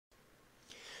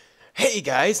Hey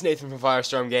guys, Nathan from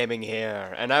Firestorm Gaming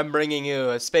here, and I'm bringing you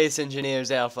a Space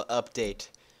Engineers Alpha update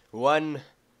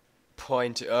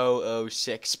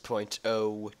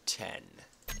 1.006.010.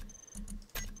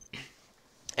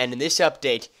 And in this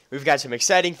update, we've got some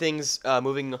exciting things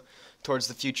moving towards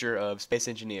the future of Space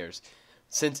Engineers.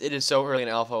 Since it is so early in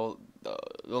Alpha, the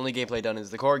only gameplay done is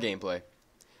the core gameplay.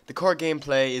 The core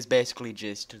gameplay is basically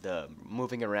just the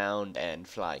moving around and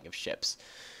flying of ships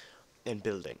and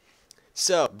building.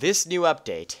 So, this new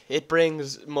update, it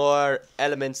brings more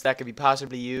elements that could be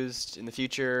possibly used in the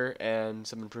future, and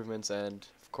some improvements, and,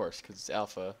 of course, because it's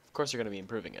alpha, of course they're going to be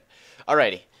improving it.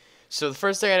 Alrighty, so the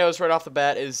first thing I noticed right off the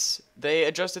bat is they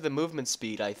adjusted the movement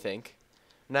speed, I think.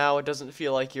 Now it doesn't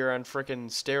feel like you're on frickin'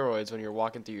 steroids when you're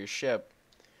walking through your ship.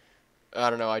 I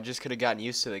don't know, I just could have gotten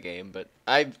used to the game, but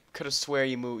I could have swear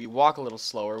you walk a little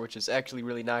slower, which is actually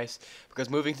really nice, because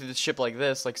moving through the ship like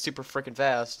this, like super frickin'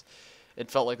 fast, it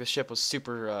felt like the ship was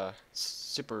super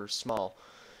small.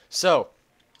 So,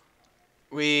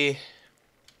 we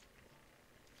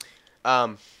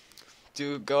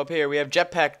do go up here. We have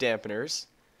Jetpack Dampeners,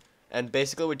 and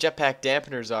basically what Jetpack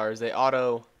Dampeners are is they're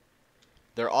auto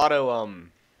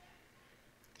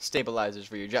stabilizers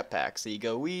for your jetpack. So you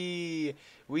go wee,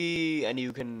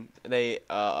 and they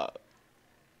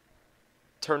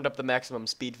turned up the maximum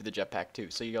speed for the jetpack too.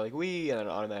 So you go like wee, and it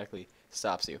automatically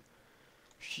stops you.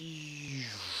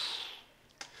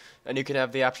 And you can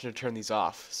have the option to turn these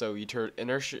off. So you turn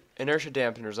inertia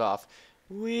dampeners off.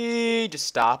 Just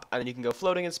stop, and then you can go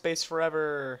floating in space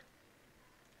forever.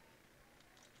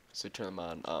 So turn them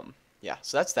on. Yeah,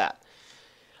 so that's that.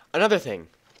 Another thing.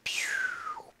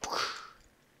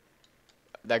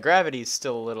 That gravity is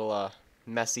still a little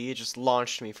messy. It just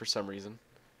launched me for some reason.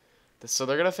 So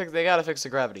they gotta fix the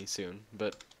gravity soon,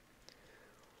 but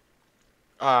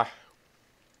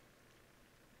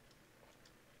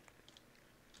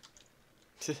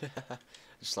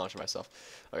just launched myself.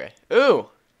 Okay. Ooh,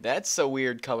 that's a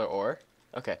weird color ore.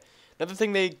 Okay. Another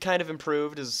thing they kind of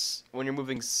improved is when you're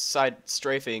moving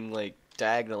strafing, like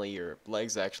diagonally, your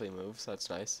legs actually move, so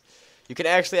that's nice. You can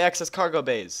actually access cargo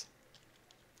bays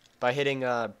by hitting,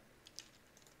 I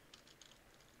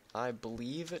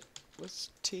believe it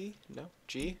was T? No?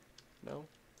 G? No?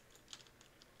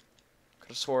 Could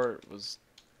have swore it was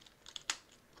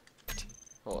T.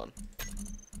 Hold on.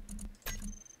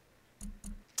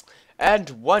 And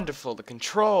wonderful, the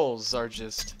controls are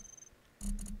just...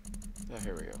 Oh,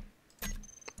 here we go.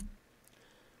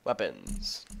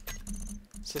 Weapons.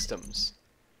 Systems.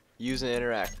 Use and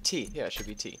interact. T. Yeah, it should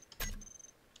be T.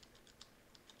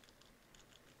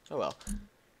 Oh well.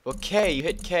 Well, K, you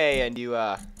hit K and you,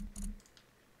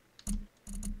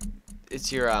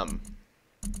 it's your,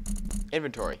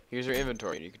 inventory. Here's your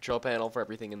inventory. Your control panel for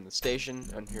everything in the station,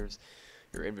 and here's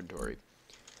your inventory.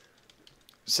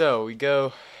 So,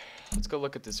 let's go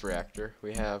look at this reactor.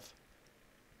 We have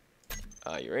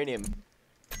uranium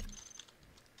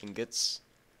ingots,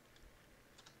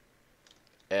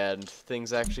 and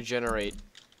things actually generate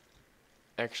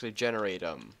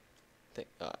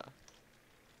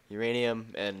uranium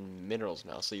and minerals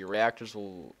now. So your reactors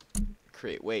will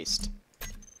create waste,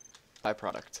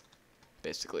 byproduct,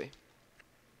 basically.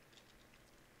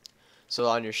 So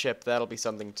on your ship, that'll be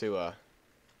something to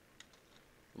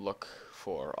look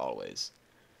for always.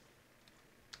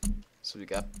 So we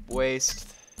got waste,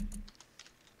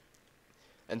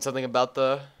 and something about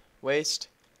the waste.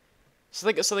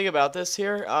 Something about this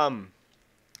here.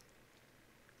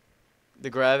 The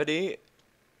gravity.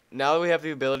 Now that we have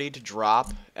the ability to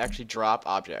actually drop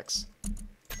objects.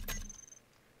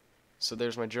 So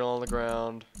there's my drill on the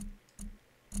ground.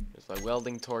 There's my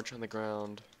welding torch on the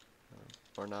ground,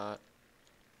 or not.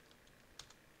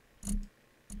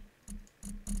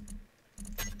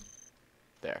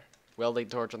 There. Welding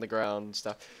torch on the ground and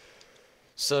stuff.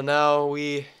 So now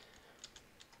we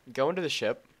go into the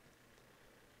ship.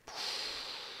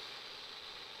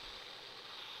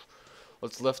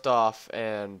 Let's lift off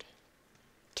and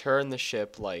turn the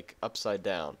ship like upside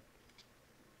down.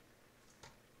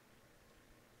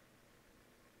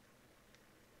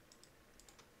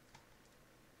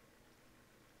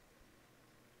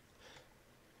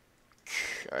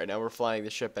 Alright, now we're flying the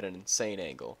ship at an insane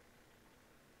angle.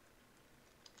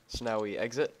 So now we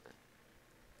exit,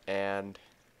 and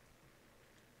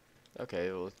okay,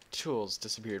 well, the tools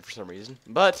disappeared for some reason,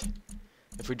 but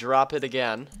if we drop it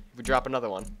again, if we drop another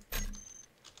one,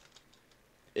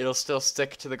 it'll still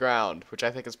stick to the ground, which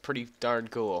I think is pretty darn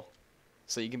cool.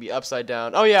 So you can be upside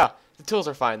down. Oh yeah, the tools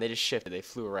are fine, they just shifted, they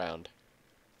flew around.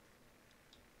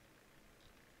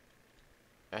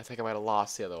 I think I might have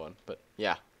lost the other one, but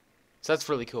yeah. So that's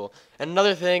really cool. And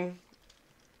another thing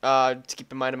to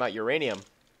keep in mind about uranium.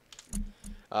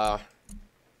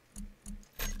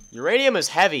 Uranium is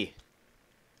heavy.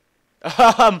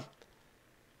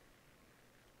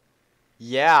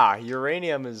 Yeah,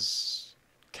 uranium is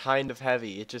kind of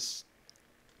heavy. It just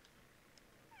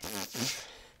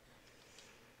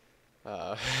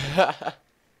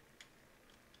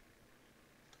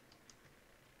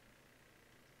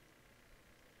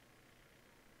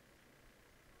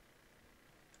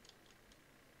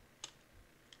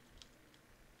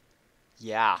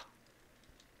yeah.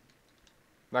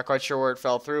 Not quite sure where it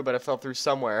fell through, but it fell through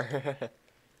somewhere.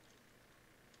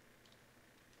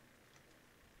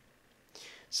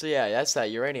 So yeah, that's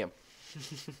that uranium.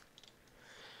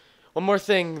 One more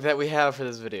thing that we have for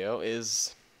this video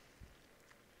is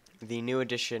the new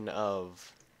addition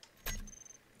of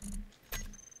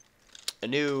a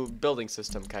new building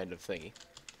system kind of thingy.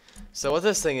 So what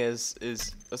this thing is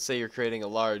let's say you're creating a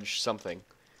large something,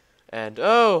 and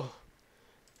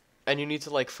and you need to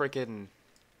like frickin'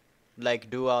 like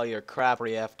do all your crap where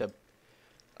you have to,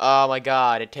 oh my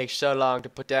god, it takes so long to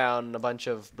put down a bunch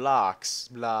of blocks,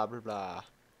 blah blah blah.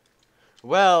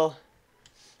 Well,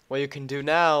 what you can do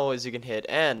now is you can hit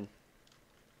M.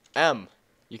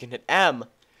 You can hit M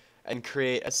and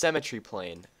create a symmetry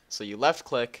plane. So you left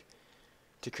click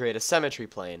to create a symmetry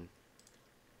plane.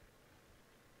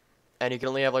 And you can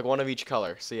only have like one of each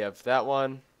color. So you have that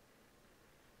one,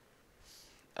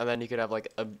 and then you could have like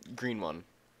a green one.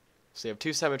 So you have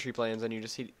two symmetry planes, and you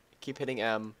just keep hitting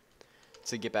M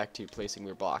to get back to placing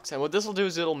your blocks. And what this will do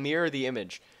is it'll mirror the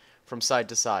image from side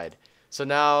to side. So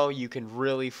now you can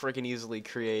really freaking easily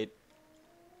create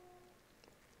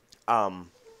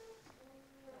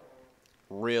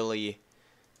really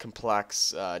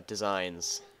complex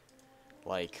designs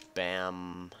like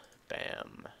bam,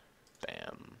 bam,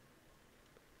 bam.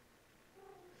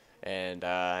 And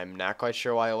I'm not quite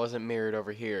sure why it wasn't mirrored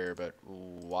over here, but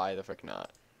why the frick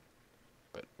not?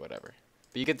 But whatever.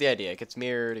 But you get the idea. It gets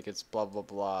mirrored, it gets blah blah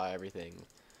blah, everything.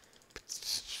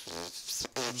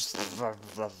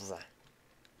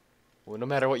 Well, no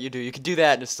matter what you do, you can do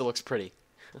that and it still looks pretty.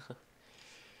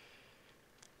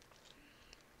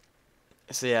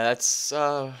 So yeah, that's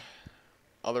all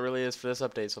there really is for this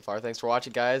update so far. Thanks for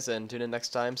watching, guys, and tune in next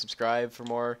time. Subscribe for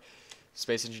more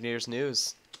Space Engineers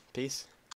news. Peace.